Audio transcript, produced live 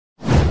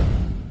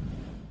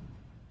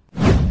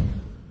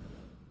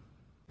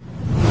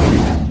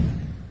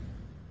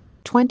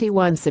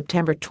21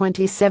 September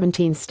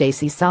 2017,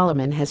 Stacey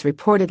Solomon has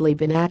reportedly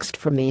been axed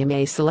from the I'm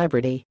a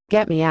Celebrity,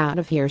 Get Me Out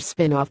of Here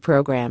spin-off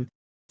program.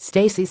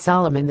 Stacey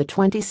Solomon, the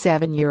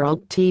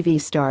 27-year-old TV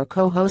star,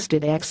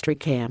 co-hosted Extra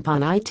Camp on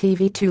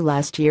ITV2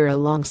 last year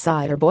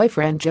alongside her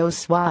boyfriend Joe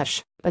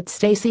Swash, but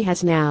Stacey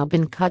has now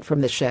been cut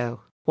from the show,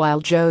 while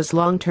Joe's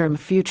long-term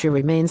future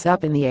remains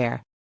up in the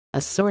air.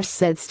 A source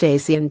said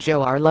Stacey and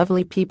Joe are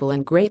lovely people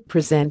and great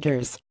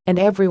presenters, and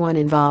everyone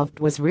involved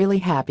was really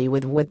happy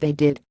with what they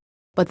did.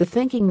 But the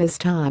thinking this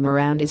time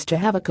around is to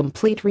have a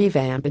complete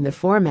revamp in the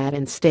format,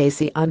 and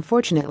Stacey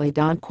unfortunately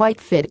don't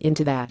quite fit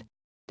into that.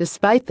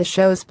 Despite the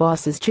show's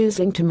bosses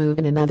choosing to move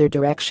in another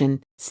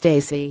direction,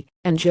 Stacey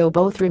and Joe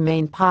both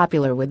remain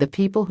popular with the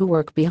people who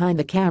work behind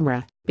the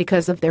camera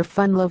because of their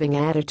fun-loving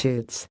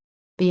attitudes.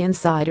 The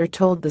insider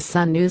told the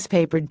Sun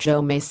newspaper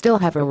Joe may still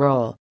have a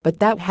role, but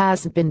that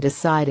hasn't been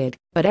decided,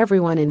 but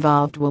everyone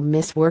involved will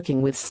miss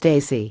working with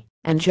Stacey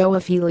and Joe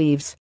if he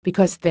leaves,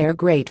 because they're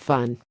great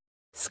fun.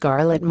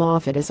 Scarlett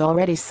Moffat has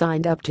already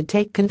signed up to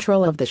take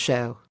control of the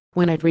show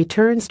when it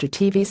returns to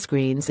TV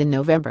screens in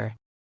November.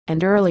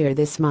 And earlier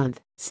this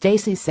month,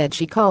 Stacey said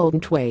she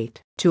couldn't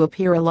wait to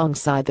appear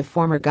alongside the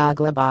former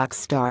Gogglebox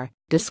star,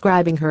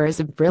 describing her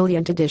as a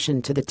brilliant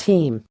addition to the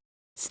team.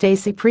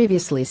 Stacey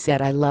previously said,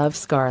 "I love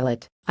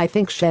Scarlett. I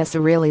think she's a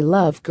really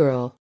love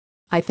girl.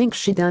 I think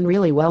she done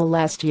really well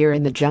last year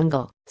in the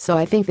jungle, so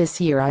I think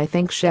this year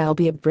she'll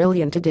be a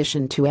brilliant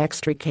addition to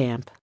Extra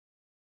Camp."